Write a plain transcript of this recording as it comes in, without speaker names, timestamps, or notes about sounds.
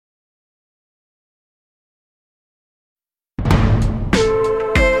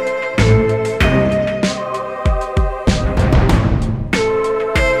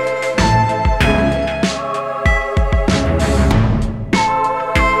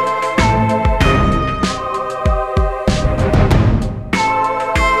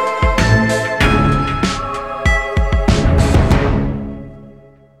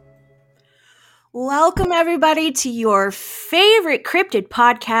everybody, to your favorite cryptid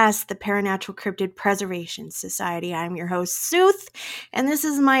podcast, the Paranatural Cryptid Preservation Society. I'm your host, Sooth, and this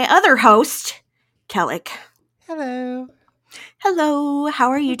is my other host, Khelek. Hello. Hello, how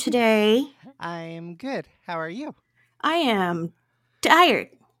are you today? I am good. How are you? I am tired.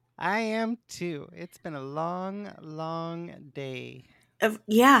 I am too. It's been a long day.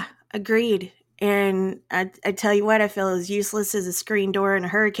 Yeah, agreed. And I tell you what, I feel as useless as a screen door in a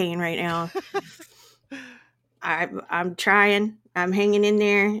hurricane right now. I'm trying. I'm hanging in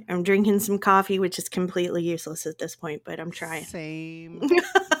there. I'm drinking some coffee, which is completely useless at this point, but I'm trying. Same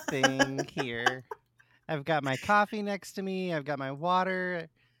thing here. I've got my coffee next to me. I've got my water.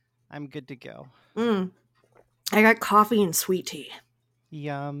 I'm good to go. I got coffee and sweet tea.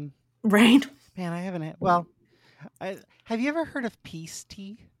 Yum. Right? Man, I haven't had. Well, have you ever heard of peace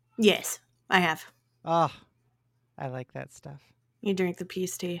tea? Yes, I have. Oh, I like that stuff. You drink the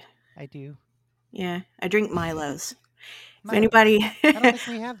peace tea. I do. Yeah, I drink Milos. If Milos. anybody, I don't think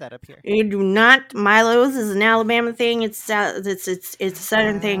we have that up here. You do not. Milos is an Alabama thing. It's a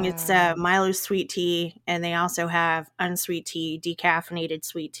Southern thing. It's Milo sweet tea, and they also have unsweet tea, decaffeinated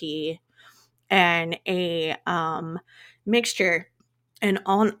sweet tea, and a mixture. And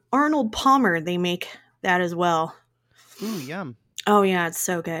on Arnold Palmer, they make that as well. Ooh, yum. Oh yeah, it's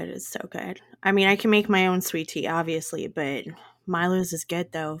so good. It's so good. I mean, I can make my own sweet tea, obviously, but Milo's is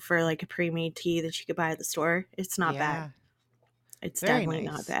good though for like a pre-made tea that you could buy at the store. It's not bad. It's very definitely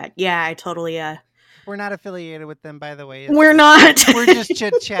nice. not bad. Yeah, I totally. We're not affiliated with them, by the way. We're not. We're just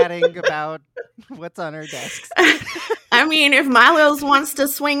chit-chatting about what's on our desks. I mean, if Milo's wants to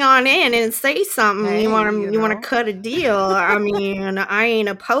swing on in and say something, Hey, you want know? to cut a deal. I mean, I ain't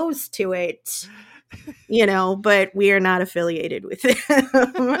opposed to it, but we are not affiliated with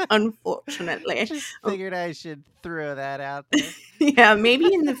them, unfortunately. Just figured I should throw that out there. Yeah,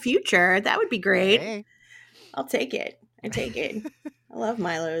 maybe in the future. That would be great. Hey. I'll take it. I take it. I love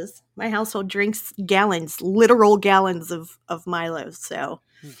Milos. My household drinks literal gallons of Milos. So,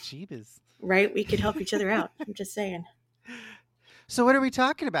 Jeebus. Right? We could help each other out. I'm just saying. So what are we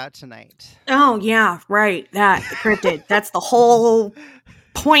talking about tonight? Oh, yeah, right. The cryptid. That's the whole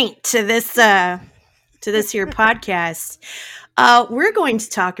point to this here podcast. We're going to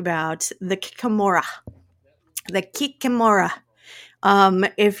talk about the Kikimora. The Kikimora.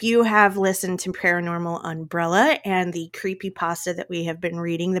 If you have listened to Paranormal Umbrella and the creepypasta that we have been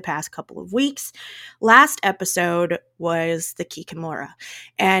reading the past couple of weeks, last episode was the Kikimora.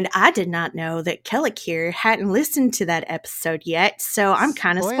 And I did not know that Khelek here hadn't listened to that episode yet, so I'm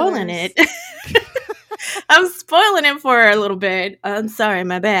kind of spoiling it. I'm spoiling it for her a little bit. I'm sorry,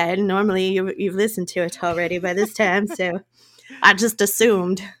 my bad. Normally you've listened to it already by this time, so I just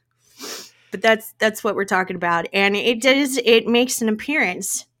assumed. But that's what we're talking about, and it makes an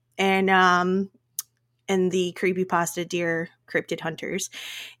appearance in the creepypasta Dear Cryptid Hunters,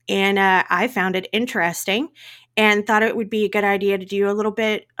 and I found it interesting and thought it would be a good idea to do a little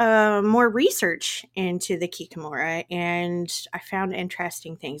bit more research into the Kikimora, and I found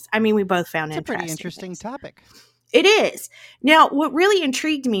interesting things. I mean, we both found it's a pretty interesting things. Topic. It is. Now, what really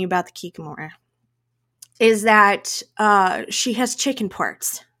intrigued me about the Kikimora is that she has chicken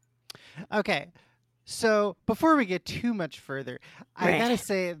parts. Okay, so before we get too much further, Right. I gotta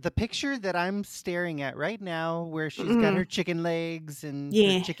say the picture that I'm staring at right now, where she's got her chicken legs and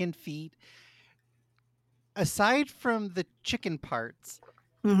her chicken feet, aside from the chicken parts,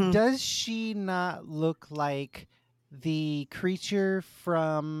 does she not look like the creature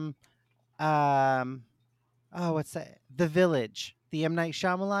from, what's that? The Village, the M. Night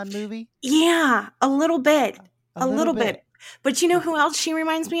Shyamalan movie? Yeah, a little bit. A little bit. But you know who else she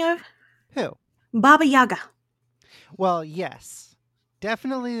reminds me of? Who? Baba Yaga. Well, yes.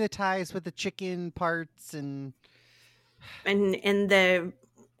 Definitely the ties with the chicken parts and the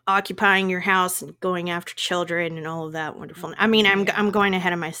occupying your house and going after children and all of that wonderful. I mean, I'm going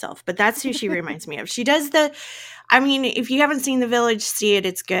ahead of myself, but that's who she reminds me of. She does if you haven't seen The Village, see it.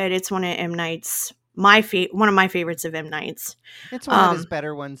 It's good. It's one of M. Night's one of my favorites of M. Night's. It's one of his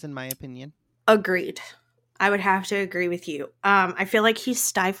better ones, in my opinion. Agreed. I would have to agree with you. I feel like he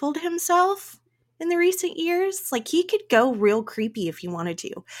stifled himself in the recent years. Like, he could go real creepy if he wanted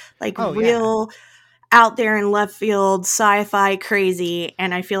to. Like, out there in left field, sci-fi crazy.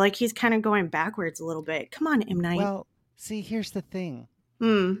 And I feel like he's kind of going backwards a little bit. Come on, M. Night. Well, see, here's the thing.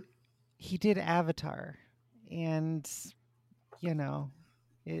 He did Avatar. And,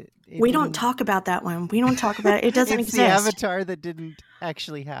 we don't talk about that one. We don't talk about it. It doesn't exist. It's the Avatar that didn't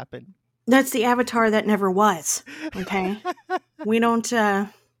actually happen. That's the Avatar that never was. Okay. we don't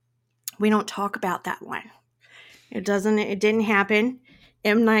talk about that one. It didn't happen.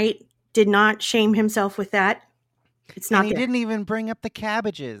 M. Night did not shame himself with that. It's not and he there. didn't even bring up the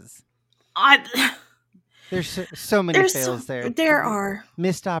cabbages. There's so many fails there. There are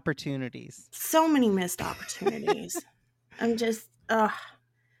missed opportunities. so many missed opportunities. I'm just, but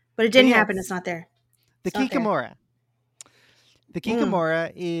it didn't happen. It's not there. The Kikimora. The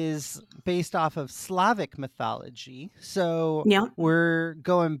Kikimora is based off of Slavic mythology. So we're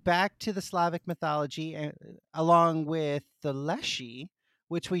going back to the Slavic mythology along with the Leshy,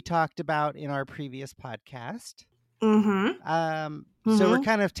 which we talked about in our previous podcast. So we're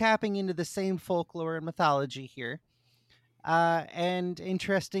kind of tapping into the same folklore and mythology here. And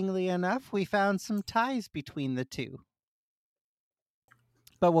interestingly enough, we found some ties between the two.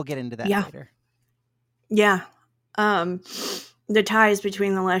 But we'll get into that later. Yeah. The ties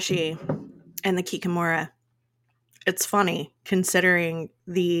between the Leshy and the Kikimora. It's funny considering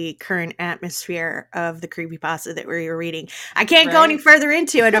the current atmosphere of the creepypasta that we were reading. I can't go any further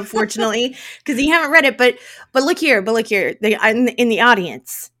into it, unfortunately, because you haven't read it. But look here. In the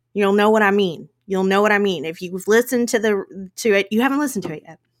audience, you'll know what I mean. You'll know what I mean. If you've listened to it, you haven't listened to it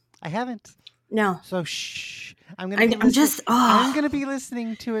yet. I haven't. No. So shh. I'm gonna be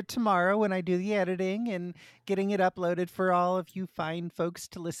listening to it tomorrow when I do the editing and getting it uploaded for all of you fine folks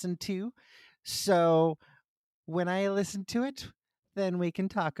to listen to. So when I listen to it, then we can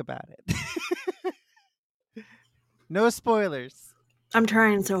talk about it. No spoilers. I'm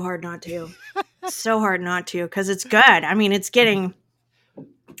trying so hard not to. Because it's good. I mean, it's getting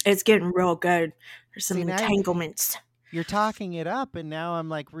real good. There's some entanglements. You're talking it up, and now I'm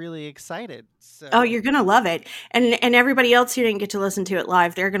like really excited. So. Oh, you're gonna love it, and everybody else who didn't get to listen to it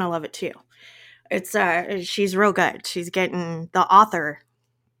live, they're gonna love it too. It's she's real good. The author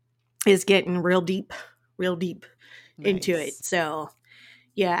is getting real deep into it. So,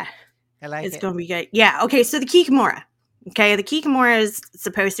 yeah, I like it's gonna be good. Yeah. Okay. So the Kikimora. Okay, the Kikimora is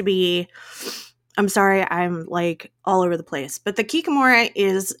supposed to be. I'm sorry, I'm like all over the place, but the Kikimora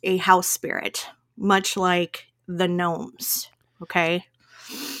is a house spirit, much like the gnomes. Okay.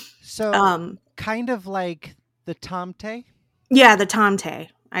 So kind of like the Tomte? Yeah, the Tomte.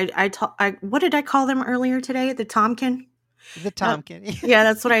 What did I call them earlier today? The Tomkin? The Tomkin. Yeah,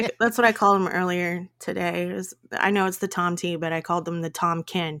 that's what I called them earlier today. I know it's the Tomte, but I called them the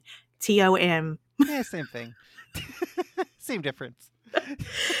Tomkin. TOM. Yeah, same thing. Same difference.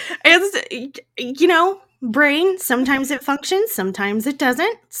 It's, brain, sometimes it functions, sometimes it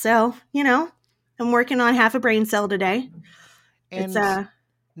doesn't. So, I'm working on half a brain cell today. And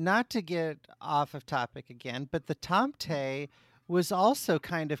not to get off of topic again, but the Tomte was also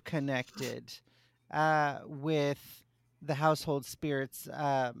kind of connected with the household spirits.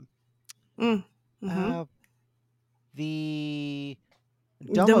 The Domovoy.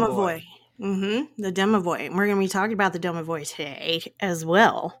 The Domovoy. And we're going to be talking about the Domovoy today as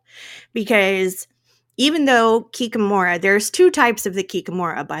well. Because even though Kikimora, there's two types of the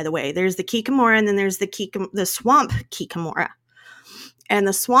Kikimora, by the way. There's the Kikimora and then there's the swamp Kikimora. And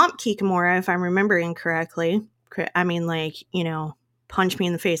the swamp Kikimora, if I'm remembering correctly, I mean, punch me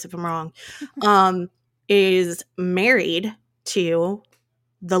in the face if I'm wrong, is married to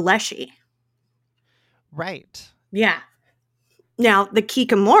the Leshy. Right. Yeah. Now, the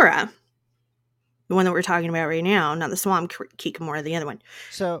Kikimora, the one that we're talking about right now, not the swamp Kikimora, the other one.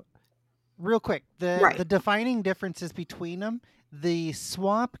 So, real quick, the defining differences between them, the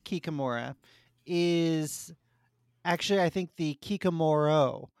swamp Kikimora is actually, I think, the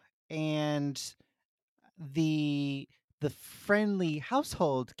Kikimoro, and the friendly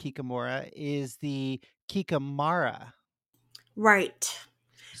household Kikimora is the Kikimara. Right.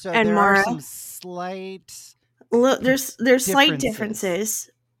 So and there are some slight there's slight differences.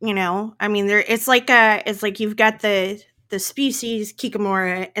 I mean, it's like you've got the species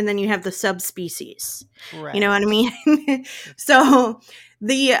Kikimora, and then you have the subspecies. Right. You know what I mean? So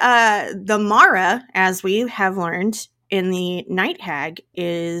the Mara, as we have learned in the Night Hag,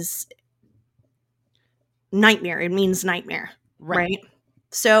 is nightmare. It means nightmare. Right?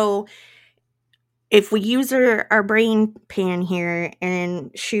 So if we use our brain pan here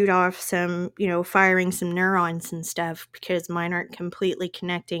and shoot off some, firing some neurons and stuff, because mine aren't completely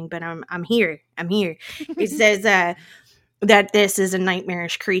connecting, but I'm here. It says that this is a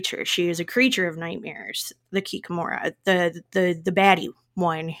nightmarish creature. She is a creature of nightmares, the Kikimora, the baddie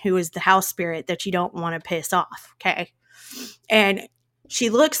one, who is the house spirit that you don't want to piss off. Okay. And she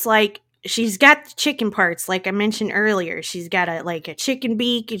looks like she's got the chicken parts, like I mentioned earlier. She's got a chicken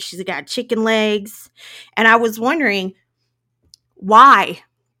beak, and she's got chicken legs. And I was wondering, why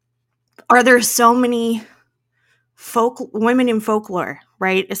are there so many women in folklore,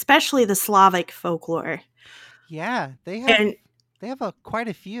 right? Especially the Slavic folklore. Yeah, they have quite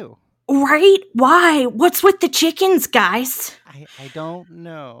a few. Right? Why? What's with the chickens, guys? I don't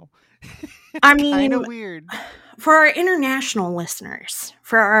know. I It's kind of mean, weird. for our international listeners,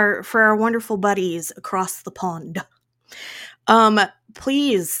 for our wonderful buddies across the pond, um,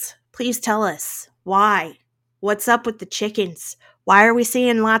 please tell us why. What's up with the chickens? Why are we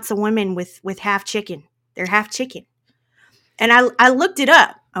seeing lots of women with half chicken? They're half chicken. And I looked it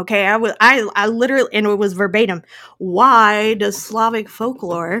up. Okay, I literally, and it was verbatim. Why does Slavic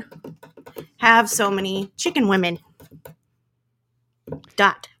folklore have so many chicken women?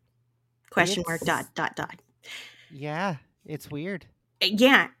 Dot question mark It's dot. yeah, it's weird.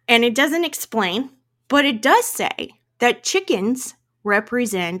 Yeah, and it doesn't explain, but it does say that chickens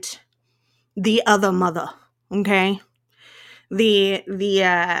represent the other mother. Okay, the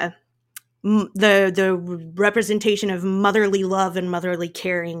representation of motherly love and motherly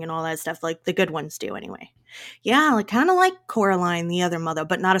caring and all that stuff, like the good ones do anyway. Yeah, like kind of like Coraline, the other mother,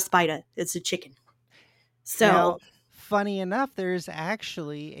 but not a spider. It's a chicken. So Now, funny enough, there's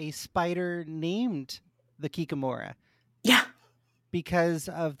actually a spider named the Kikimora yeah, because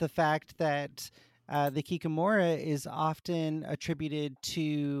of the fact that the Kikimora is often attributed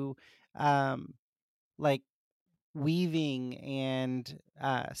to um, like weaving and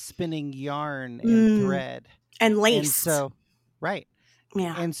spinning yarn and thread. and And lace. so, right.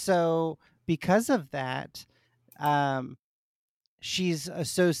 Yeah. And so, because of that, um, she's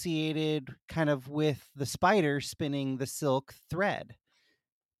associated kind of with the spider spinning the silk thread.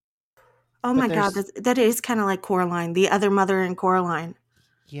 Oh But my God, there's, that is kind of like Coraline, the other mother in Coraline.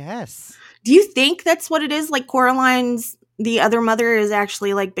 yes, Do you think that's what it is? Like Coraline's the other mother is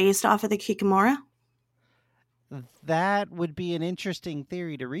actually like based off of the Kikimora? that would be an interesting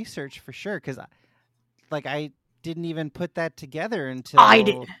theory to research for sure. Because, like, I didn't even put that together I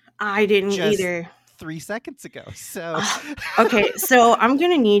did. until I didn't just either. 3 seconds ago. So, Ugh. Okay, so I'm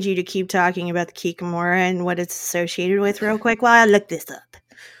gonna need you to keep talking about the Kikimora and what it's associated with real quick while I look this up.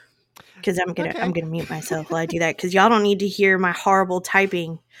 Because I'm okay. gonna mute myself while I do that because y'all don't need to hear my horrible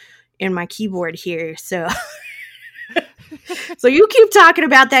typing in my keyboard here. So so you keep talking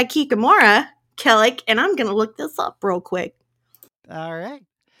about that Kikimora, Khelek, and I'm gonna look this up real quick. All right.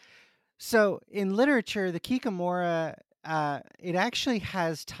 So in literature, the Kikimora, it actually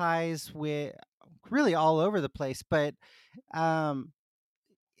has ties with really all over the place, but um,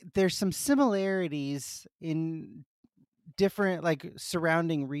 there's some similarities in different like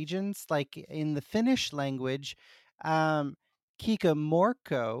surrounding regions. Like in the Finnish language, um,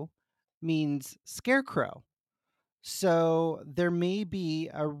 Kikimorko means scarecrow. So there may be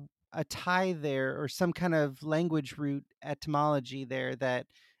a tie there or some kind of language root etymology there that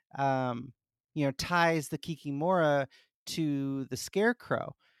um, ties the Kikimora to the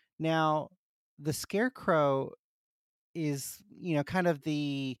scarecrow. Now, the scarecrow is kind of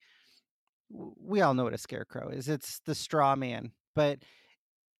we all know what a scarecrow is. It's the straw man, but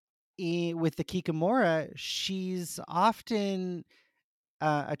with the Kikimora, she's often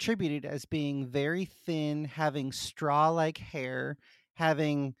attributed as being very thin, having straw like hair,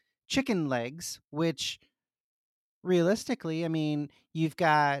 having chicken legs, which realistically, I mean, you've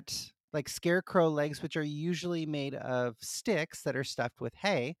got like scarecrow legs, which are usually made of sticks that are stuffed with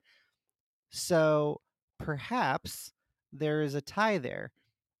hay. So perhaps there is a tie there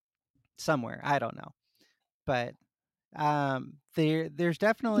somewhere. I don't know. But there's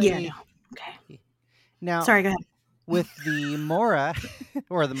Yeah, no. definitely Okay. now Sorry, go ahead. with the Mora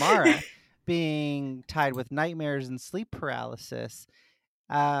or the Mara being tied with nightmares and sleep paralysis,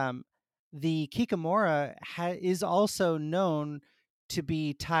 um, the Kikimora is also known to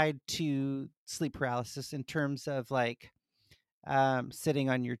be tied to sleep paralysis in terms of like sitting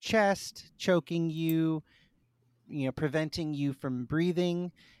on your chest, choking you, preventing you from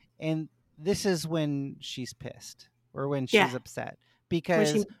breathing. And this is when she's pissed or when Yeah. she's upset When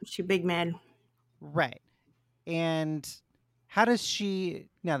because, she big mad. right. And how does she,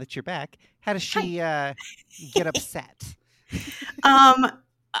 now that you're back, how does Hi. she get upset? Um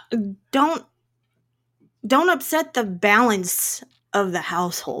don't don't upset the balance of the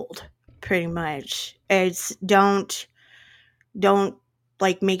household, pretty much. It's don't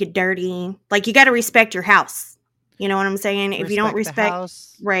like make it dirty. Like you got to respect your house. You know what I'm saying? If you don't Respect the respect,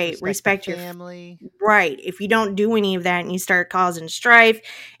 house, right, respect the respect your family. right. If you don't do any of that and you start causing strife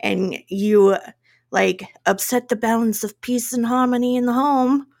and you like upset the balance of peace and harmony in the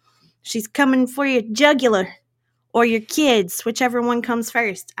home, she's coming for your jugular or your kids, whichever one comes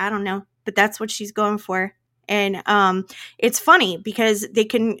first. I don't know, but that's what she's going for. And it's funny because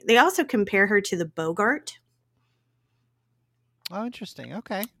they also compare her to the Bogart. Oh, interesting.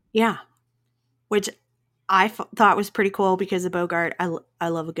 Okay. Yeah, which I thought was pretty cool because the Bogart. I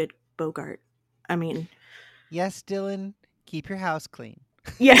love a good Bogart. I mean, yes, Dylan, keep your house clean.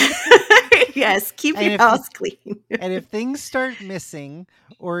 Yeah. Yes, keep your house clean. And if things start missing,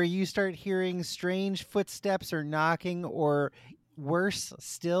 or you start hearing strange footsteps or knocking, or worse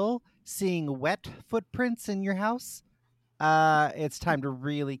still, seeing wet footprints in your house, it's time to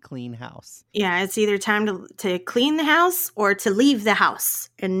really clean house. Yeah, it's either time to clean the house or to leave the house.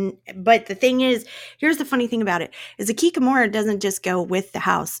 But the thing is, here's the funny thing about it, is a Kikimora doesn't just go with the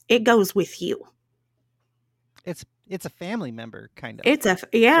house. It goes with you. It's a family member, kind of. It's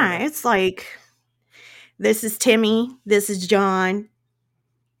it's like, this is Timmy, this is John,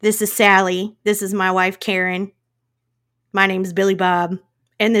 this is Sally, this is my wife Karen, my name is Billy Bob,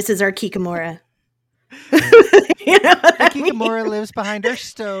 and this is our Kikimora. The Kikimora lives behind our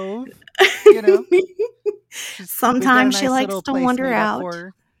stove. Sometimes she likes to wander out.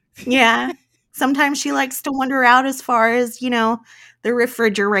 Yeah. Sometimes she likes to wander out as far as, the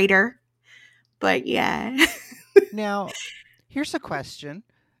refrigerator. But yeah. Now, here's a question.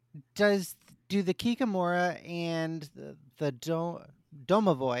 Do the Kikimora and the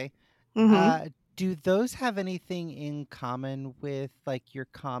Domovoy, do those have anything in common with like your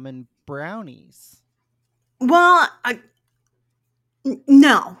common brownies? Well,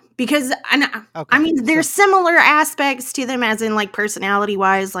 no, because I mean, there's similar aspects to them, as in like personality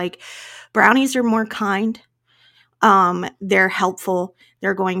wise. Like, brownies are more kind. They're helpful.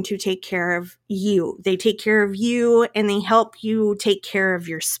 They're going to take care of you. They take care of you, and they help you take care of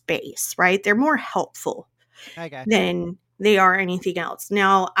your space, right? They're more helpful than they are anything else.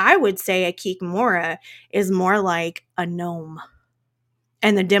 Now, I would say a Kikimora is more like a gnome.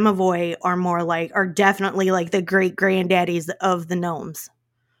 And the Domovoy are definitely like the great granddaddies of the gnomes.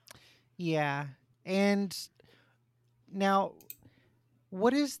 Yeah. And now,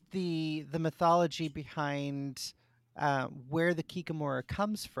 what is the mythology behind where the Kikimora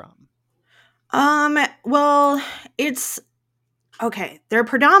comes from? Well, it's okay. They're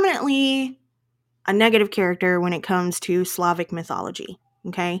predominantly a negative character when it comes to Slavic mythology.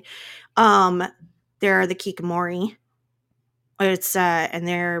 Okay. There are the Kikimori. It's and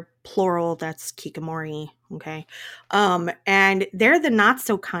they're plural, that's Kikimori. Okay. And they're the not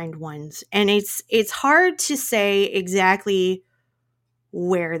so kind ones. And it's hard to say exactly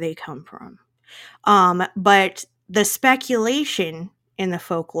where they come from. But the speculation in the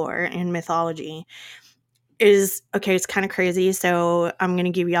folklore and mythology is, okay, it's kind of crazy. So I'm going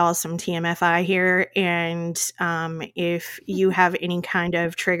to give y'all some TMFI here. And if you have any kind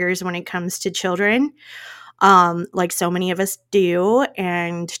of triggers when it comes to children, like so many of us do,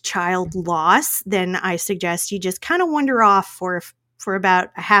 and child loss, then I suggest you just kind of wander off for about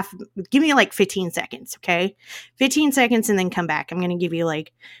give me like 15 seconds, okay? 15 seconds and then come back. I'm going to give you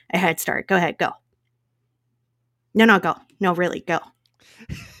like a head start. Go ahead, go. No, go. No, really, go.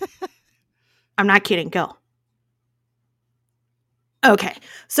 I'm not kidding, go. Okay,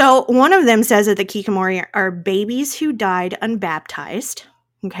 so one of them says that the Kikimori are babies who died unbaptized.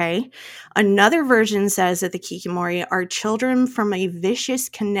 Okay. Another version says that the Kikimori are children from a vicious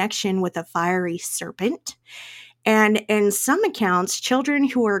connection with a fiery serpent. And in some accounts, children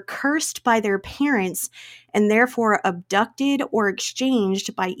who are cursed by their parents and therefore abducted or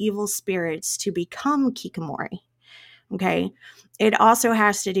exchanged by evil spirits to become Kikimori. Okay. It also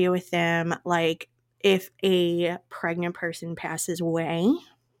has to do with them, like if a pregnant person passes away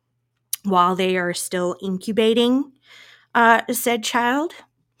while they are still incubating said child,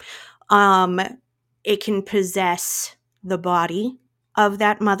 it can possess the body of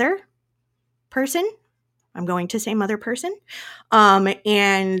that mother person. I'm going to say mother person. Or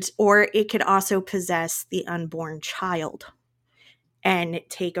it could also possess the unborn child and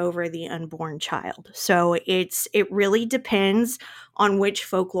take over the unborn child. So it really depends on which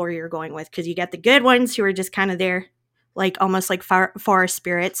folklore you're going with, because you got the good ones who are just kind of there, like almost like forest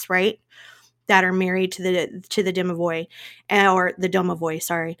spirits, right? That are married to the Domovoy, or the Domovoy,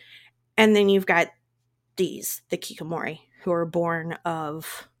 sorry. And then you've got the Kikimori, who are born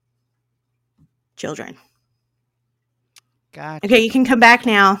of children. Gotcha. Okay, you can come back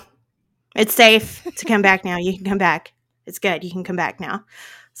now. It's safe to come back now. You can come back. It's good. You can come back now.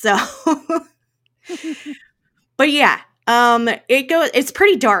 So, but yeah, it's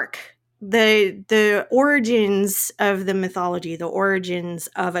pretty dark. The origins of the mythology, the origins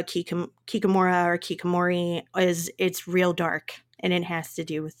of a Kikimora or Kikimori it's real dark, and it has to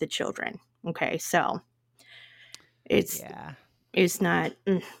do with the children. Okay, so it's not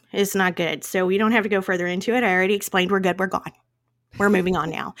good. So we don't have to go further into it. I already explained. We're good. We're gone. We're moving on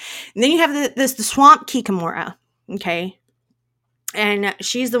now. And then you have the swamp Kikimora. Okay. And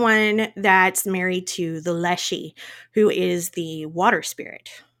she's the one that's married to the Leshy, who is the water spirit.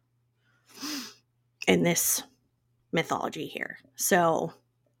 in this mythology here. So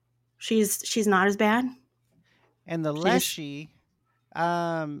she's not as bad. And the Leshy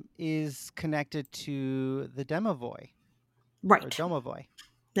is connected to the Domovoy. Right. Or Domovoy.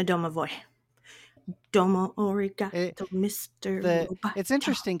 The Domovoy. Domo origato, Mr. It's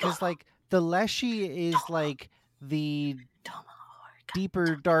interesting because like the Leshy is like the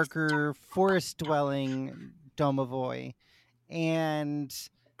deeper, darker, forest dwelling Domovoy. And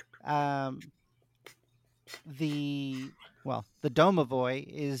the Domovoy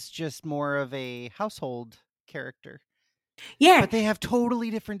is just more of a household character. Yeah. But they have totally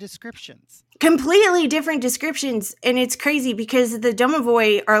different descriptions. Completely different descriptions, and it's crazy because the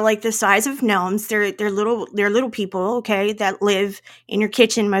Domovoy are like the size of gnomes. They're little people, okay, that live in your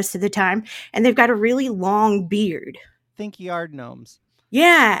kitchen most of the time, and they've got a really long beard. Think yard gnomes.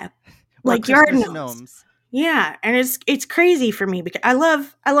 Yeah. Or like Christmas yard gnomes. Yeah, and it's crazy for me because I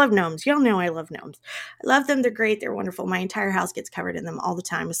love gnomes. Y'all know I love gnomes. I love them. They're great. They're wonderful. My entire house gets covered in them all the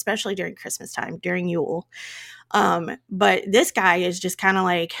time, especially during Christmas time, during Yule. But this guy is just kind of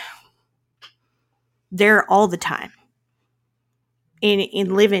like there all the time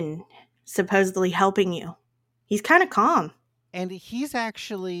in living, supposedly helping you. He's kind of calm. And he's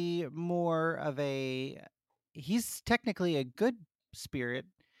actually more of he's technically a good spirit,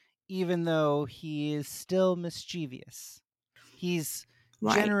 even though he is still mischievous. He's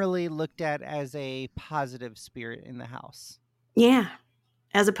generally looked at as a positive spirit in the house. Yeah,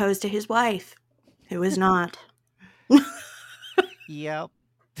 as opposed to his wife, who is not. Yep.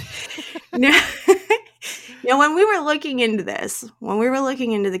 Now, when we were looking into this, when we were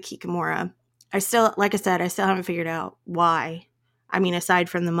looking into the Kikimora, I still haven't figured out why. I mean, aside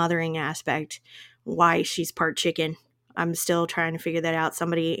from the mothering aspect, why she's part chicken. I'm still trying to figure that out.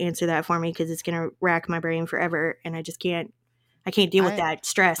 Somebody answer that for me because it's going to rack my brain forever, and I just can't. I can't deal with that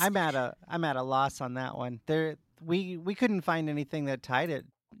stress. I'm at a loss on that one. We couldn't find anything that tied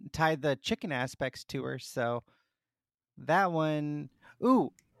the chicken aspects to her. So that one,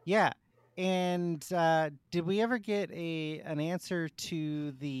 ooh, yeah. And did we ever get an answer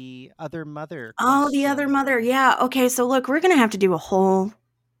to the other mother question? Oh, the other mother. Yeah. Okay. So look, we're going to have to do a whole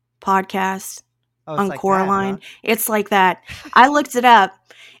podcast on like Coraline. That, huh? It's like that. I looked it up,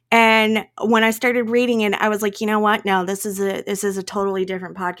 and when I started reading it, I was like, you know what? No, this is a totally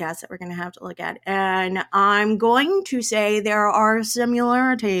different podcast that we're going to have to look at. And I'm going to say there are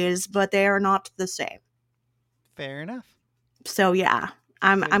similarities, but they are not the same. Fair enough. So yeah,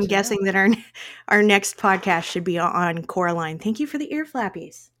 I'm guessing that our next podcast should be on Coraline. Thank you for the ear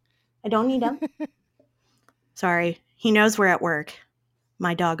flappies. I don't need them. Sorry, he knows we're at work.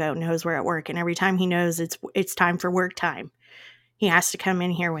 My doggo knows we're at work, and every time he knows it's time for work time, he has to come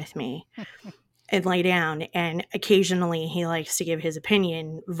in here with me and lay down. And occasionally, he likes to give his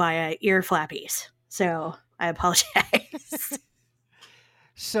opinion via ear flappies. So I apologize.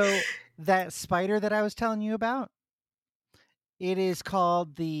 So that spider that I was telling you about, it is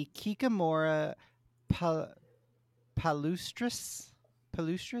called the Kikimora palustris.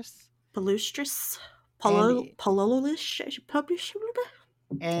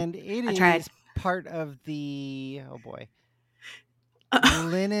 And it is part of the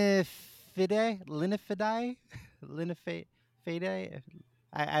Linnifidae.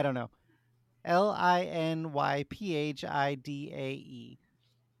 I don't know. Linyphidae.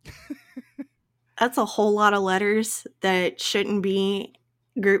 That's a whole lot of letters that shouldn't be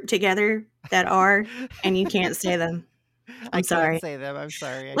grouped together that are, and you can't say them. I can't say them. I'm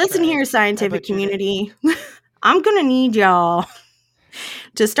sorry. Listen here, scientific community. I'm going to need y'all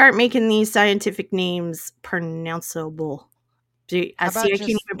to start making these scientific names pronounceable. I can't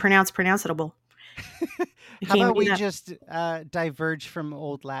even pronounce pronounceable. How about we just diverge from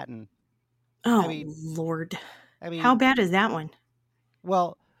Old Latin? Oh, Lord. How bad is that one?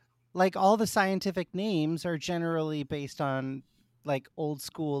 Well, like all the scientific names are generally based on like old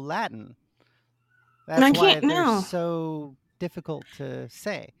school Latin. That's why they're so difficult to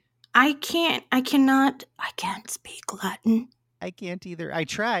say. I can't speak Latin. I can't either. I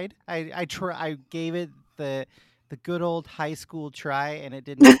tried. I gave it the good old high school try, and it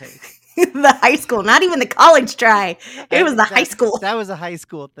didn't take. The high school, not even the college try. It was the high school. That was a high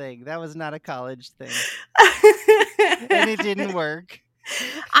school thing. That was not a college thing. And it didn't work.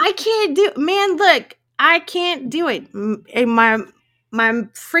 I can't do, man, look, I can't do it. My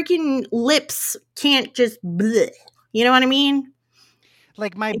freaking lips can't just bleh. You know what I mean?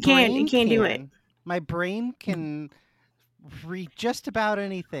 Like my brain can't do it. My brain can read just about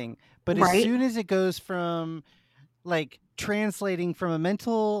anything, but as soon as it goes from like translating from a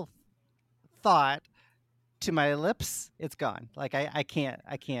mental thought to my lips, it's gone. Like I can't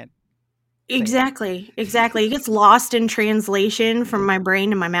Exactly. It gets lost in translation from my brain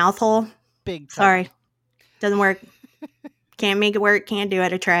to my mouth hole. Big time. Sorry. Doesn't work. Can't make it work. Can't do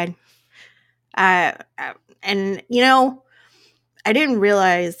it. I tried. And, I didn't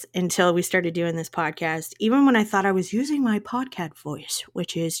realize until we started doing this podcast, even when I thought I was using my podcast voice,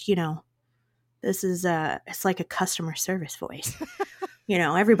 which is, this is it's like a customer service voice.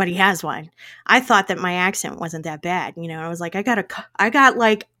 Everybody has one. I thought that my accent wasn't that bad. I was like, I got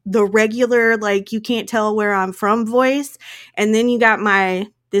like the regular, like, you can't tell where I'm from voice. And then you got my,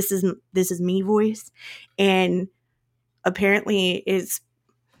 this is me voice. And apparently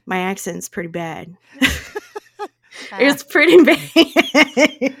my accent's pretty bad. It's pretty bad.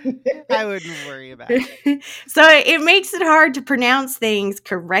 I wouldn't worry about it. So it makes it hard to pronounce things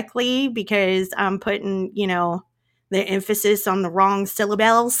correctly because I'm putting, the emphasis on the wrong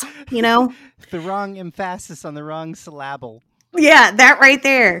syllables, The wrong emphasis on the wrong syllable. Yeah, that right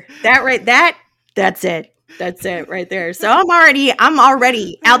there. That's it. That's it right there. So I'm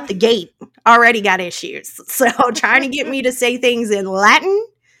already out the gate. Already got issues. So trying to get me to say things in Latin?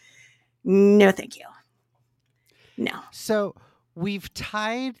 No, thank you. No. So we've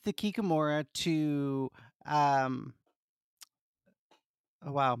tied the Kikimora to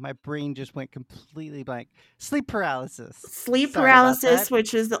oh wow, my brain just went completely blank. Sleep paralysis. Sleep paralysis,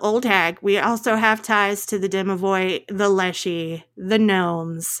 which is the old hag. We also have ties to the Demovoy, the Leshy, the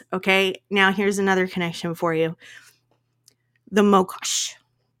gnomes. Okay, now here's another connection for you. The Mokosh.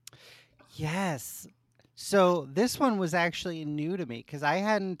 Yes. So this one was actually new to me because I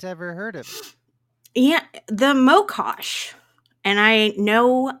hadn't ever heard of it. Yeah, the Mokosh. And I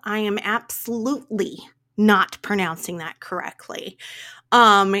know I am absolutely not pronouncing that correctly.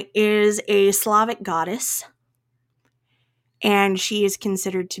 Is a Slavic goddess. And she is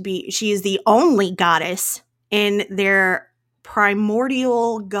considered to be, she is the only goddess in their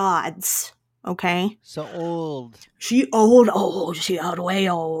primordial gods. Okay. So old. She old. She way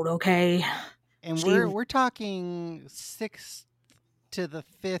old. Okay. And we're talking 6th to the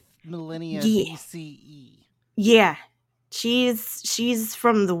 5th millennia BCE. Yeah. She's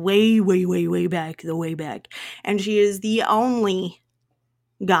from the way back. And she is the only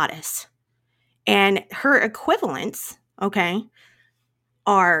goddess. And her equivalents, okay,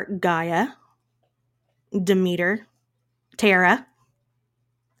 are Gaia, Demeter, Terra,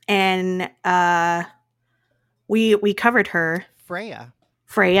 and we covered her.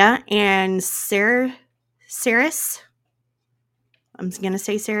 Freya and Ceres. I'm going to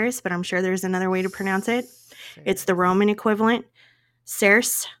say Ceres, but I'm sure there's another way to pronounce it. It's the Roman equivalent.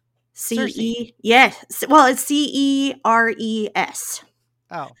 Ceres. C-E. Yes. Well, it's C-E-R-E-S.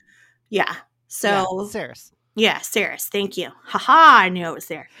 Oh. Yeah. So. Yeah, Ceres. Yeah, Ceres. Thank you. Haha, I knew it was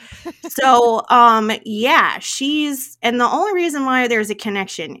there. So, yeah, she's, and the only reason why there's a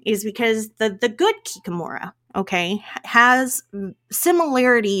connection is because the good Kikimora, okay, has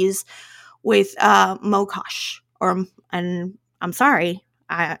similarities with Mokosh, and I'm sorry,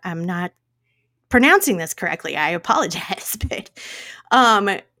 I'm not pronouncing this correctly. I apologize, but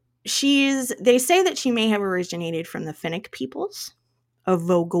they say that she may have originated from the Finnic peoples of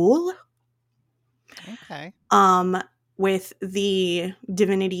Vogul. Okay. With the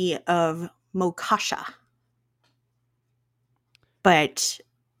divinity of Mokasha. But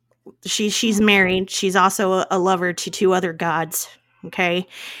she's married. She's also a lover to 2 other gods. Okay.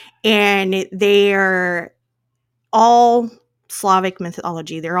 And they are all Slavic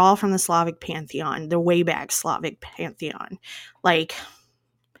mythology. They're all from the Slavic pantheon, the way back Slavic pantheon. Like,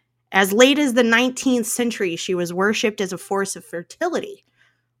 as late as the 19th century, she was worshipped as a force of fertility.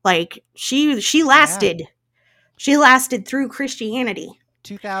 Like, she lasted. Yeah. She lasted through Christianity.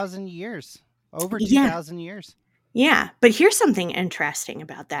 2,000 years. Over 2,000 years. Yeah. But here's something interesting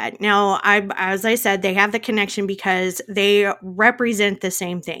about that. Now, as I said, they have the connection because they represent the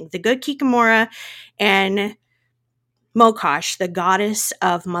same thing. The good Kikimora and Mokosh, the goddess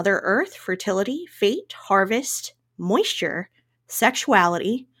of Mother Earth, fertility, fate, harvest, moisture,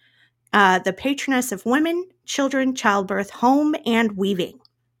 sexuality, the patroness of women, children, childbirth, home, and weaving.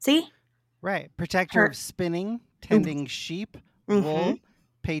 See? Right. Protector of spinning, tending sheep, wool,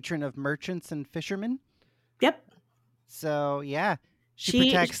 patron of merchants and fishermen. Yep. So, yeah, she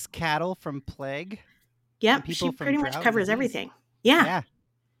protects cattle from plague. Yep, she pretty much covers everything. Yeah.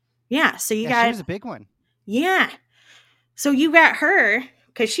 So you got... She was a big one. Yeah. So you got her,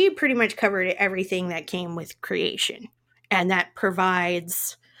 because she pretty much covered everything that came with creation. And that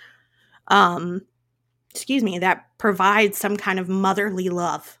provides... that provides some kind of motherly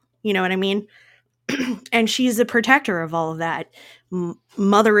love. You know what I mean? And she's a protector of all of that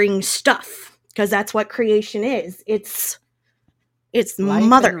mothering stuff, because that's what creation is. It's life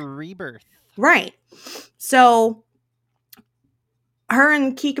mother and rebirth. Right. So her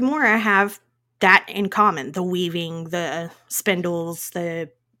and Kikimora have that in common: the weaving, the spindles,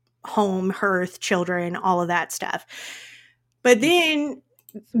 the home, hearth, children, all of that stuff. But then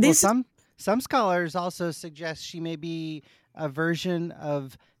some scholars also suggest she may be a version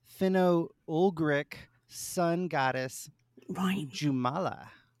of Finno-Ugric sun goddess Jumala.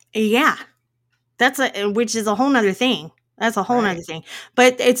 Yeah. Which is a whole nother thing. That's a whole nother thing.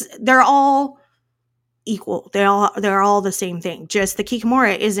 But they're all equal. They're all the same thing. Just the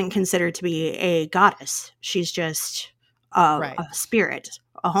Kikimora isn't considered to be a goddess. She's just a spirit,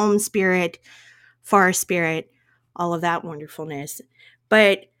 a home spirit, forest spirit, all of that wonderfulness.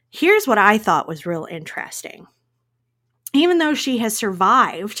 But here's what I thought was real interesting. Even though she has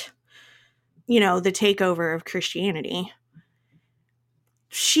survived, the takeover of Christianity,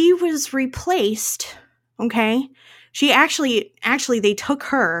 she was replaced. Okay. She actually, they took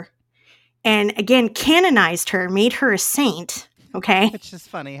her and again canonized her, made her a saint. Okay. Which is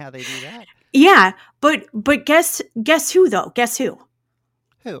funny how they do that. Yeah. But guess who though? Guess who?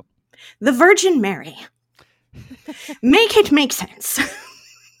 Who? The Virgin Mary. Make it make sense.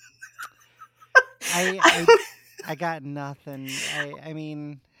 I got nothing. I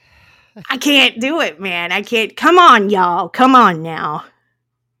mean, I can't do it, man. I can't. Come on, y'all. Come on now.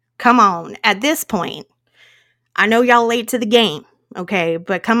 Come on. At this point, I know y'all late to the game, okay?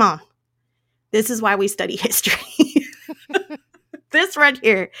 But come on. This is why we study history. This right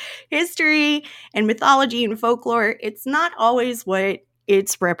here, history and mythology and folklore, it's not always what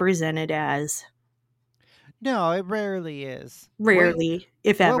it's represented as. No, it rarely is. Rarely,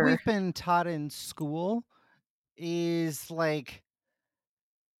 if ever. What we've been taught in school is like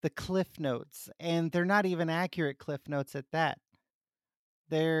the cliff notes, and they're not even accurate cliff notes at that.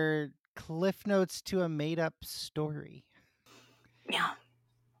 They're cliff notes to a made-up story. Yeah.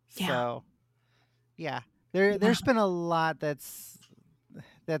 So, yeah. There's been a lot that's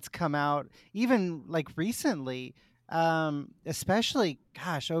come out, even like recently, especially,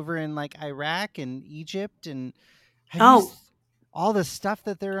 gosh, over in like Iraq and Egypt, and all the stuff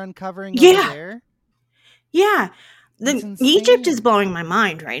that they're uncovering over there. Yeah. Egypt is blowing my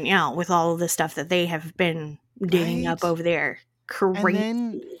mind right now with all of the stuff that they have been digging up over there.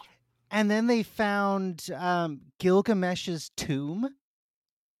 Crazy. And then they found Gilgamesh's tomb.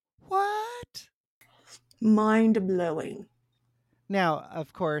 What? Mind blowing. Now,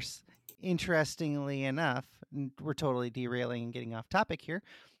 of course, interestingly enough, we're totally derailing and getting off topic here,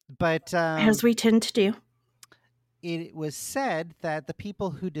 but as we tend to do, it was said that the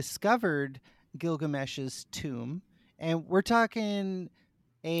people who discovered Gilgamesh's tomb, and we're talking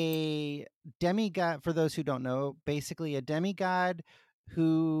a demigod, for those who don't know, basically a demigod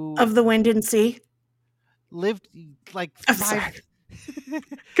who of the wind and sea lived like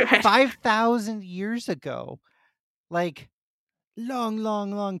 5,000 years ago, like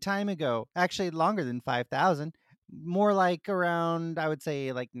long time ago. Actually, longer than 5,000, more like around, I would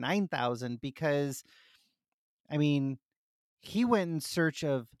say, like 9,000, because I mean, he went in search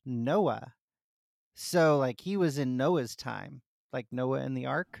of Noah. So like he was in Noah's time, like Noah and the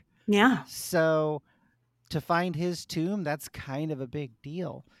ark. Yeah. So to find his tomb, that's kind of a big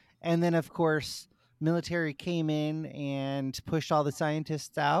deal. And then, of course, military came in and pushed all the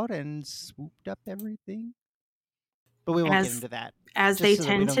scientists out and swooped up everything. But we won't get into that. As they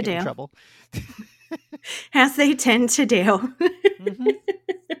tend to do. Trouble. As they tend to do.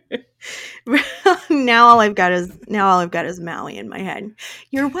 Now all I've got is Maui in my head.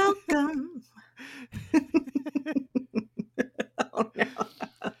 You're welcome.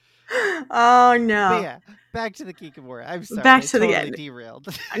 Oh no. But yeah, back to the Kikimora. I'm sorry. Back to totally derailed.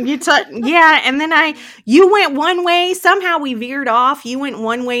 Yeah, and then you went one way. Somehow we veered off. You went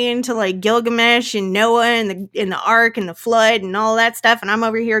one way into like Gilgamesh and Noah and the ark and the flood and all that stuff, and I'm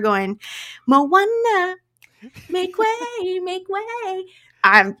over here going, Moana, make way, make way.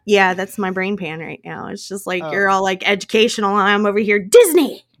 That's my brain pan right now. It's just like you're all like educational, and I'm over here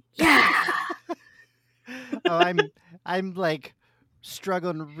Disney. Yeah. I'm like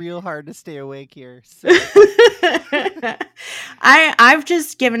struggling real hard to stay awake here. So. I've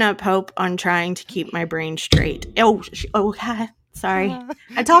just given up hope on trying to keep my brain straight. Oh, sorry.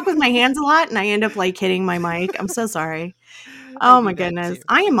 I talk with my hands a lot and I end up like hitting my mic. I'm so sorry. Oh my goodness.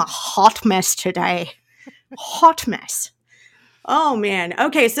 I am a hot mess today. Hot mess. Oh man.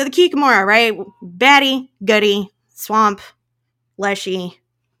 Okay, so the Kikimora, right? Batty, Gutty, Swamp, Leshy.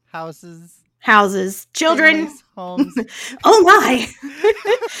 Houses, children, families, homes. Oh my!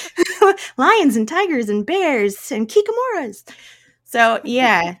 Lions and tigers and bears and Kikimoras. So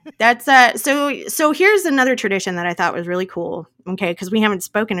yeah, that's so here's another tradition that I thought was really cool. Okay, because we haven't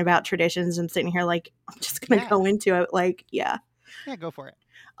spoken about traditions and sitting here like I'm just gonna go into it. Like, yeah. Yeah, go for it.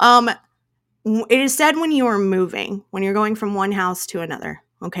 It is said when you are moving, when you're going from one house to another,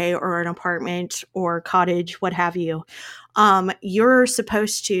 okay, or an apartment or cottage, what have you, you're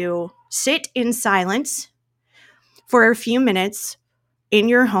supposed to sit in silence for a few minutes in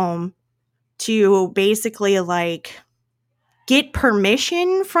your home to basically like get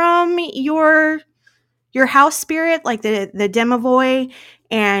permission from your house spirit, like the Demovoy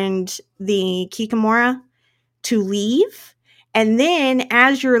and the Kikimora, to leave. And then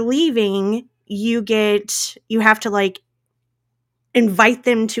as you're leaving, you have to like invite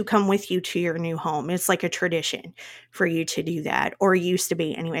them to come with you to your new home. It's like a tradition for you to do that, or used to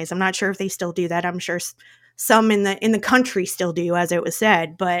be anyways. I'm not sure if they still do that. I'm sure some in the country still do, as it was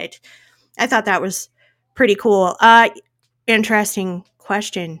said, but I thought that was pretty cool. Interesting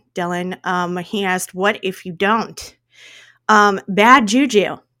question, Dylan. He asked, what if you don't? Bad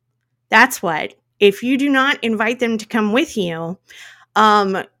juju. That's what. If you do not invite them to come with you,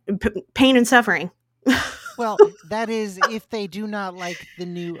 pain and suffering. Well, that is if they do not like the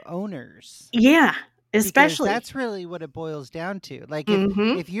new owners. Yeah, especially. Because that's really what it boils down to. Like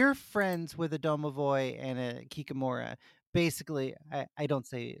if you're friends with a Domovoy and a Kikimora, basically, I don't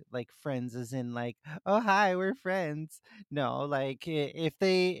say like friends as in like, oh hi, we're friends. No, like if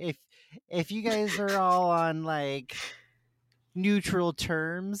you guys are all on like neutral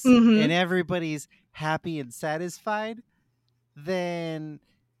terms and everybody's happy and satisfied, then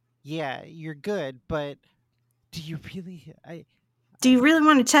yeah, you're good. But do you really do you really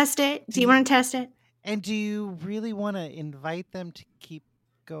want to test it? Do you want to test it? And do you really want to invite them to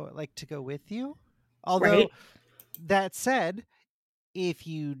to go with you? Although that said, if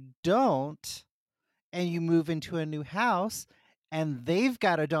you don't and you move into a new house and they've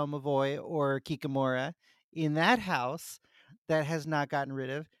got a Domovoy or Kikimora in that house that has not gotten rid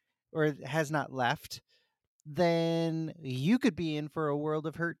of or has not left, then you could be in for a world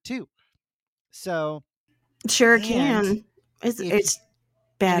of hurt too. So sure can. It's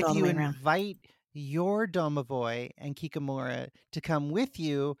bad if all the you way around. invite your Domovoy and Kikimora to come with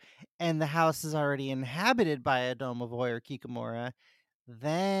you, and the house is already inhabited by a Domovoy or Kikimora,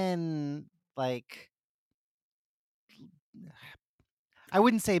 then like I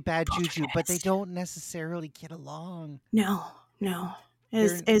wouldn't say bad juju, but they don't necessarily get along. No.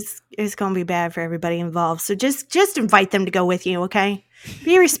 It's gonna be bad for everybody involved. So just invite them to go with you, okay?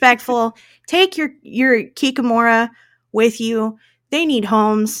 Be respectful. Take your Kikimora with you. They need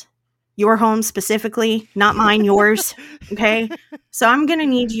homes. Your home specifically, not mine, yours. Okay? So I'm gonna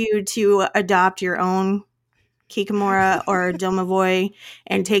need you to adopt your own Kikimora or Domovoy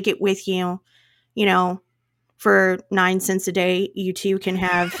and take it with you. You know, for 9 cents a day, you too can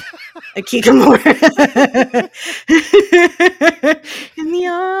have a Kikimora. In the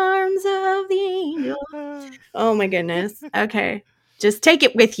arms of the angel. Oh my goodness. Okay. Just take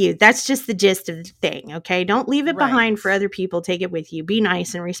it with you. That's just the gist of the thing, okay? Don't leave it behind for other people. Take it with you. Be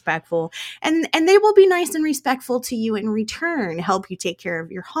nice and respectful. And they will be nice and respectful to you in return. Help you take care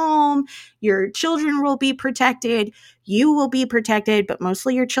of your home. Your children will be protected. You will be protected, but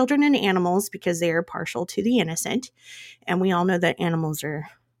mostly your children and animals because they are partial to the innocent. And we all know that animals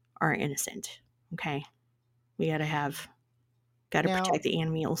are innocent. Okay. We gotta protect the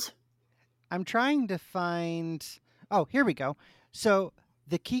animals. I'm trying to find. Oh, here we go. So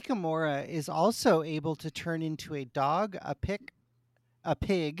the Kikimora is also able to turn into a dog, a pig.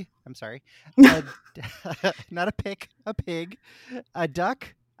 I'm sorry, not a pig, a pig, a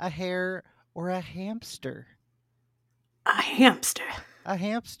duck, a hare, or a hamster. A hamster. A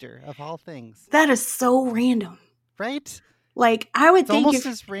hamster, of all things. That is so random, right? Like I would it's think, almost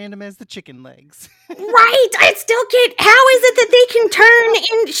as random as the chicken legs. Right? I still can't. How is it that they can turn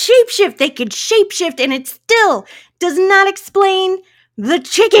and shapeshift? They could shapeshift, and it still does not explain the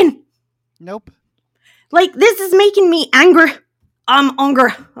chicken. Nope. Like this is making me angry. I'm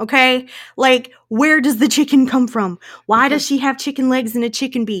hungry, okay? Like, where does the chicken come from? Why does she have chicken legs and a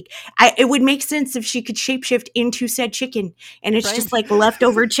chicken beak? It would make sense if she could shapeshift into said chicken, and it's just like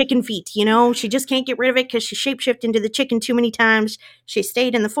leftover chicken feet, you know? She just can't get rid of it because she shapeshifted into the chicken too many times. She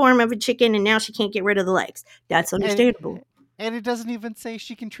stayed in the form of a chicken, and now she can't get rid of the legs. That's understandable. And it doesn't even say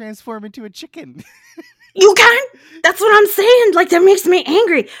she can transform into a chicken. You can't? That's what I'm saying. Like, that makes me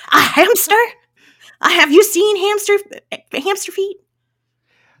angry. A hamster? Have you seen hamster feet?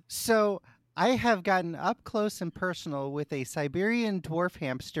 So I have gotten up close and personal with a Siberian dwarf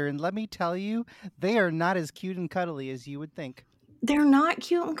hamster, and let me tell you, they are not as cute and cuddly as you would think. They're not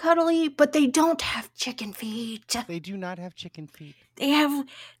cute and cuddly, but they don't have chicken feet. They do not have chicken feet. They have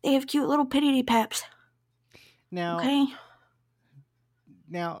cute little pittity peps. Now, okay.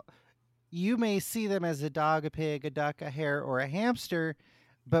 Now, you may see them as a dog, a pig, a duck, a hare, or a hamster,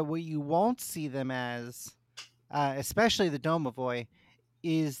 but what you won't see them as, especially the domovoi,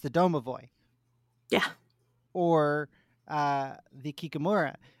 is the domovoi. Yeah. Or the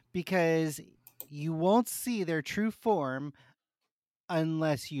Kikimora, because you won't see their true form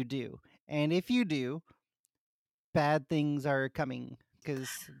unless you do. And if you do, bad things are coming, because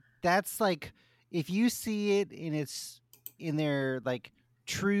that's like, if you see it in their like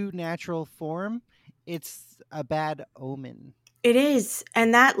true natural form, it's a bad omen. It is,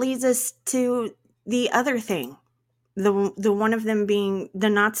 and that leads us to the other thing, the one of them being the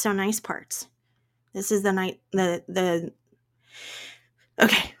not so nice parts. This is the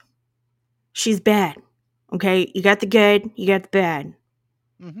okay, she's bad. Okay, you got the good, you got the bad.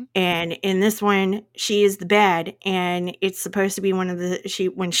 Mm-hmm. And in this one, she is the bad, and it's supposed to be one of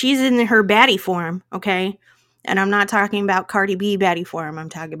when she's in her baddie form, okay? And I'm not talking about Cardi B baddie form, I'm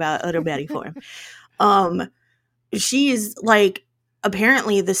talking about other baddie form. She is like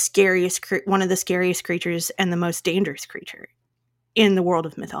apparently one of the scariest creatures and the most dangerous creature in the world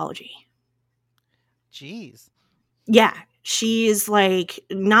of mythology. Jeez. Yeah, she is like,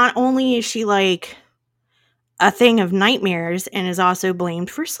 not only is she like a thing of nightmares and is also blamed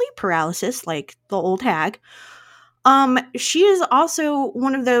for sleep paralysis, like the old hag. She is also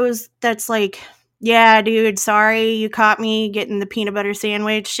one of those that's like, yeah, dude, sorry you caught me getting the peanut butter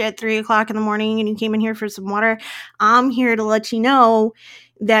sandwich at 3:00 in the morning and you came in here for some water. I'm here to let you know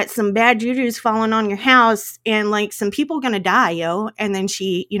that some bad juju's falling on your house and like some people gonna die, yo. And then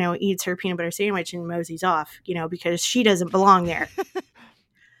she, eats her peanut butter sandwich and moseys off, because she doesn't belong there.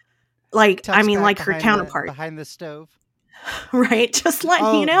 Like, Tucks back like her counterpart behind the stove. Right? Just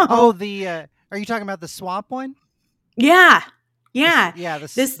letting you know. Oh, are you talking about the swamp one? Yeah. Yeah. The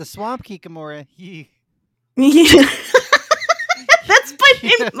swamp Kikimora. That's putting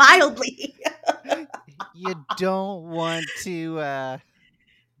it mildly. You don't want to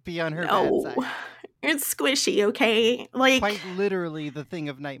be on her bad side. It's squishy, okay? Like, quite literally the thing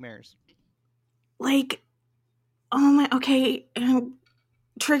of nightmares. Like, oh my, okay.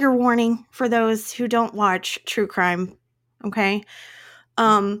 Trigger warning for those who don't watch true crime, okay?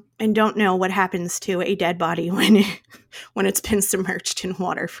 And don't know what happens to a dead body when it's been submerged in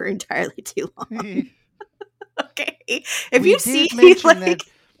water for entirely too long. Okay. If you see,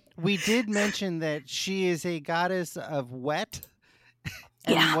 we did mention that she is a goddess of wet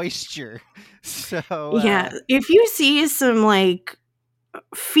and moisture. So if you see some like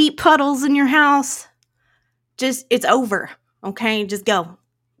feet puddles in your house, just, it's over. Okay, just go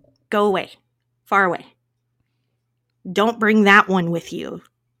away, far away. Don't bring that one with you.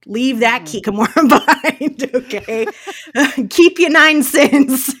 Leave that Kikimora behind. Okay, keep your 9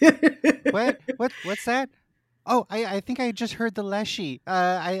 cents. What's that? Oh, I think I just heard the Leshy.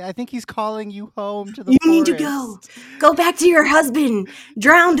 I think he's calling you home to the forest. You need to go back to your husband.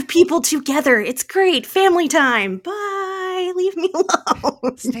 Drowned people together. It's great. Family time. Bye. Leave me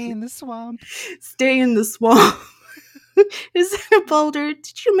alone. Stay in the swamp. Stay in the swamp. Is that a boulder?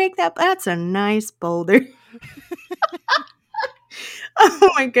 Did you make that? That's a nice boulder.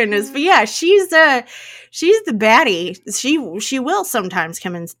 Oh my goodness. But yeah, she's the baddie. She will sometimes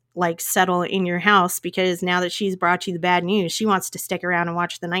come and like settle in your house because now that she's brought you the bad news, she wants to stick around and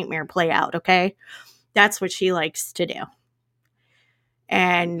watch the nightmare play out, okay? That's what she likes to do.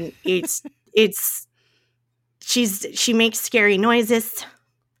 And she makes scary noises.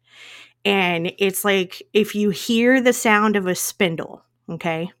 And it's like if you hear the sound of a spindle,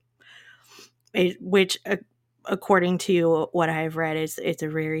 okay? Which according to what I've read, it's a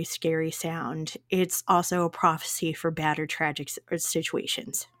very scary sound. It's also a prophecy for bad or tragic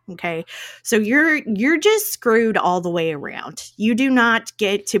situations. Okay, so you're just screwed all the way around. You do not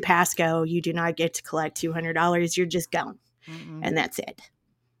get to pass go. You do not get to collect $200. You're just gone, and that's it.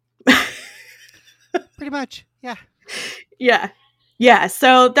 Pretty much, yeah. Yeah.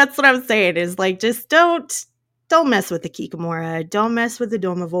 So that's what I'm saying is like, just don't mess with the Kikimora. Don't mess with the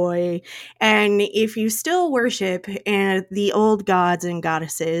domovoi. And if you still worship the old gods and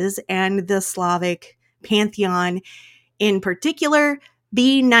goddesses and the Slavic pantheon in particular,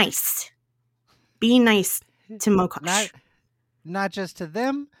 be nice. Be nice to Mokosh. Not just to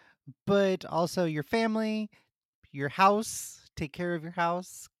them, but also your family, your house. Take care of your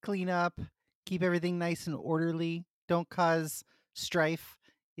house. Clean up. Keep everything nice and orderly. Don't cause strife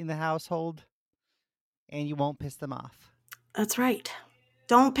in the household. And you won't piss them off. That's right.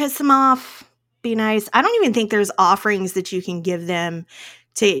 Don't piss them off. be nice. I don't even think there's offerings that you can give them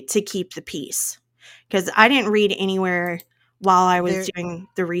to keep the peace, because I didn't read anywhere while I was doing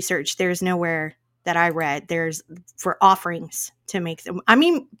the research. There's nowhere that I read there's for offerings to make them. I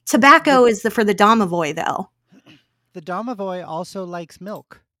mean, tobacco is for the domovoi, though. The domovoi also likes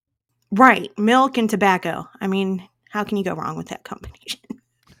milk. Right. Milk and tobacco. I mean, how can you go wrong with that combination?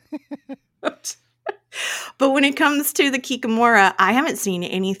 But when it comes to the Kikimora, I haven't seen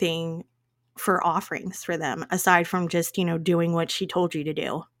anything for offerings for them aside from just, doing what she told you to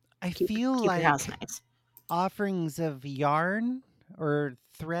do. I feel keep like your house nice. Offerings of yarn or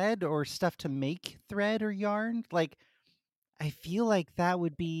thread or stuff to make thread or yarn, like, I feel like that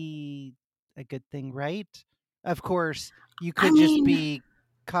would be a good thing, right? Of course, you could just be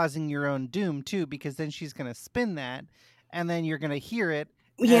causing your own doom too, because then she's going to spin that and then you're going to hear it.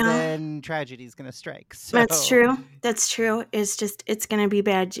 Yeah. And then tragedy is going to strike. So That's true. It's going to be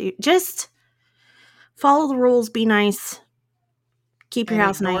bad. Just follow the rules. Be nice. Keep your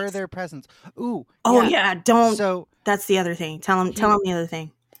house nice. Ignore their presence. Ooh. Oh yeah. Don't. So that's the other thing. Tell them the other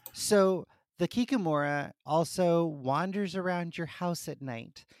thing. So the Kikimora also wanders around your house at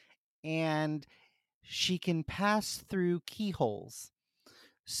night, and she can pass through keyholes.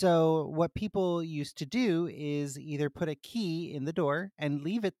 So what people used to do is either put a key in the door and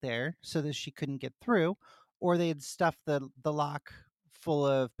leave it there so that she couldn't get through, or they'd stuff the lock full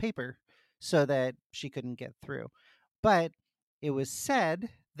of paper so that she couldn't get through. But it was said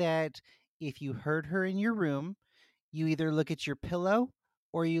that if you heard her in your room, you either look at your pillow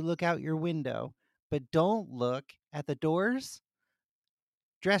or you look out your window, but don't look at the doors,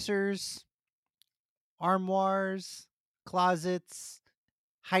 dressers, armoires, closets,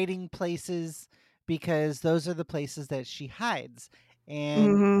 hiding places, because those are the places that she hides.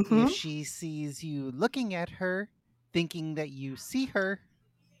 And if she sees you looking at her, thinking that you see her,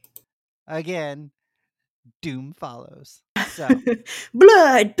 again, doom follows. So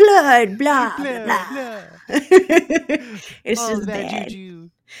blood, blah, blah, blah. It's all just the bad bad. juju.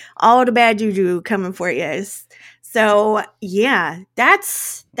 All the bad juju coming for you. So yeah,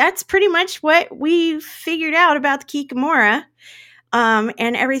 that's pretty much what we figured out about the Kikimora,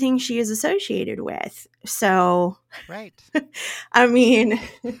 and everything she is associated with. So right. I mean,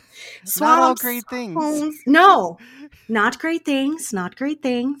 swamps, not all great things. Homes, no, not great things. Not great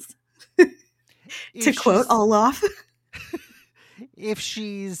things. To quote Olaf. If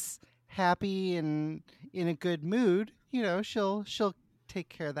she's happy and in a good mood, she'll take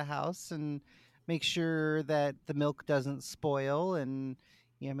care of the house and make sure that the milk doesn't spoil, and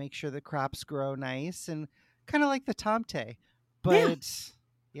make sure the crops grow nice, and kind of like the Tomte. But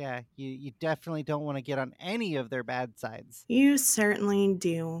yeah, you definitely don't want to get on any of their bad sides. You certainly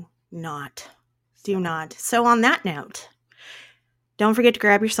do not. Do not. So on that note, don't forget to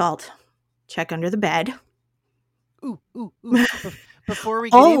grab your salt. Check under the bed. Ooh. Before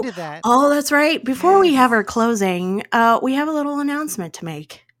we get into that. Oh, that's right. Before we have our closing, we have a little announcement to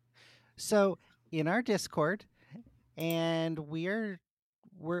make. So in our Discord, and we're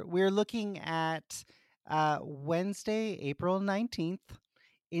looking at Wednesday, April 19th.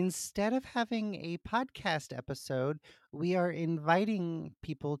 Instead of having a podcast episode, we are inviting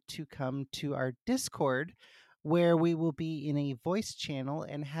people to come to our Discord, where we will be in a voice channel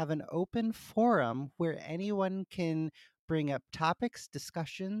and have an open forum where anyone can bring up topics,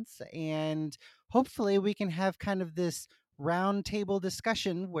 discussions, and hopefully we can have kind of this roundtable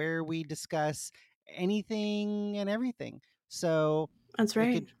discussion where we discuss anything and everything. So that's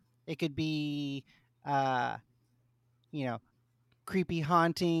right. It could be, creepy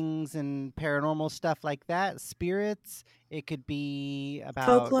hauntings and paranormal stuff like that, spirits. It could be about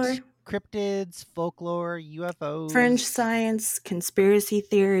folklore, cryptids, folklore, UFOs, fringe science, conspiracy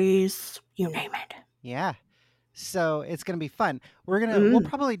theories, you name it. Yeah. So it's going to be fun. We'll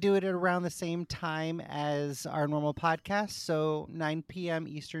probably do it at around the same time as our normal podcast. So 9 p.m.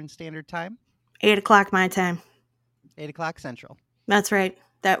 Eastern Standard Time. 8 o'clock my time. 8 o'clock Central. That's right.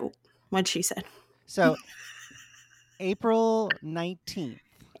 What she said. So April 19th.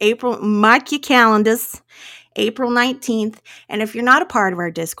 Mark your calendars. April 19th. And if you're not a part of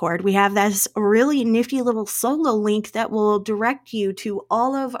our Discord, we have this really nifty little solo link that will direct you to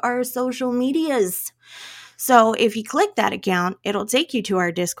all of our social medias. So if you click that account, it'll take you to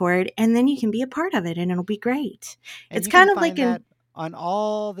our Discord, and then you can be a part of it, and it'll be great. And it's kind of like that on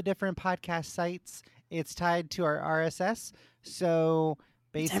all the different podcast sites. It's tied to our RSS. So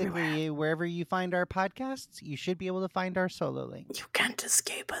basically, wherever you find our podcasts, you should be able to find our solo link. You can't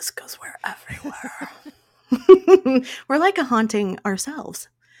escape us because we're everywhere. We're like a haunting ourselves.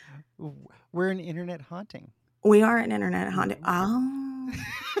 We're an internet haunting. We are an internet haunting. Oh.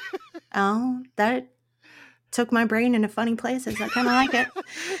 Oh, that took my brain into funny places. I kind of like it.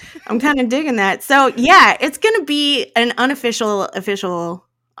 I'm kind of digging that. So yeah, it's going to be an unofficial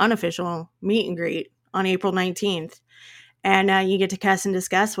meet and greet on April 19th. And you get to cuss and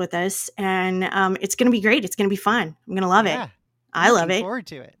discuss with us. And it's going to be great. It's going to be fun. I'm going to love it. I love it. Looking forward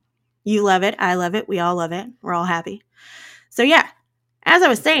to it. You love it. I love it. We all love it. We're all happy. So yeah, as I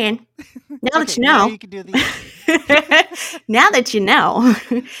was saying, now that you know, now you can do these. Now that you know,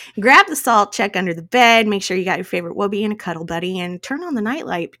 grab the salt, check under the bed, make sure you got your favorite whoopee and a cuddle buddy, and turn on the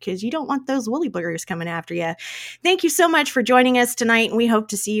nightlight because you don't want those woolly boogers coming after you. Thank you so much for joining us tonight, and we hope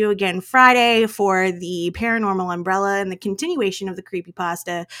to see you again Friday for the Paranormal Umbrella and the continuation of the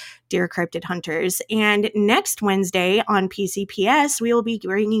creepypasta, Dear Cryptid Hunters. And next Wednesday on PCPS, we will be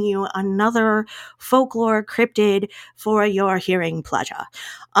bringing you another folklore cryptid for your hearing pleasure.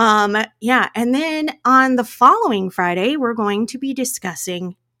 Yeah, and then on the following Friday, we're going to be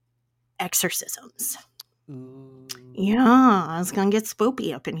discussing exorcisms. Ooh. Yeah, it's going to get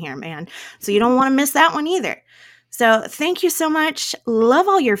spoopy up in here, man. So you don't want to miss that one either. So thank you so much. Love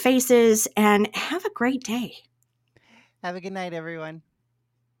all your faces and have a great day. Have a good night, everyone.